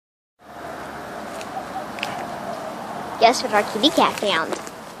Guess what our kitty cat found?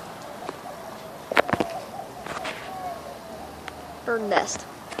 Bird nest.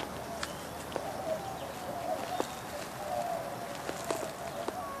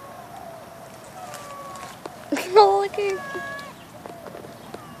 Oh, look at her.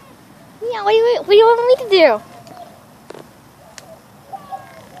 Yeah, what do you want me to do?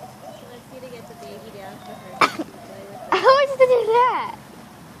 How am I supposed to do that?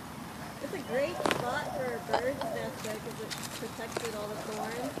 It's a great spot for a bird's nest though, because it's protected all the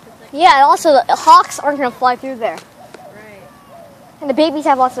thorns. Yeah, and also the hawks aren't going to fly through there. Right. And the babies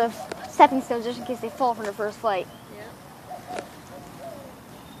have lots of stepping stones just in case they fall from their first flight. Yeah.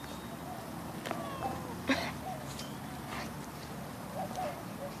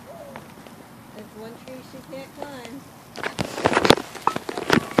 There's one tree she can't climb.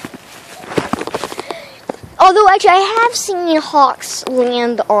 Although actually I have seen hawks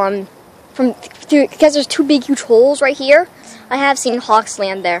land on because there's two big huge holes right here. I have seen hawks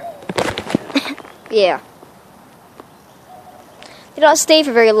land there. Yeah. They don't stay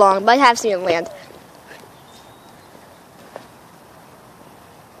for very long, but I have seen them land.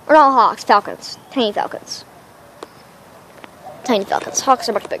 Or not hawks, falcons. Tiny falcons. Tiny falcons. Hawks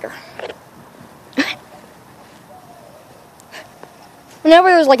are much bigger. Whenever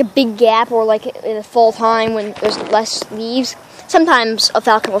there's like a big gap or like in the fall time when there's less leaves, sometimes a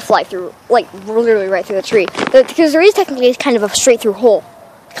falcon will fly through, like literally right through the tree. Because there is technically kind of a straight through hole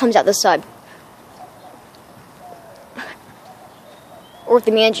that comes out this side. Or if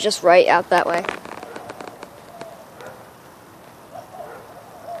the man's just right out that way.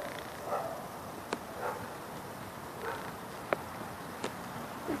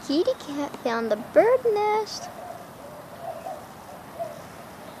 The kitty cat found the bird nest.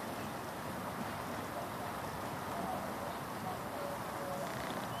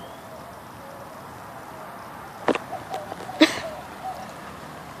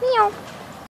 Meow.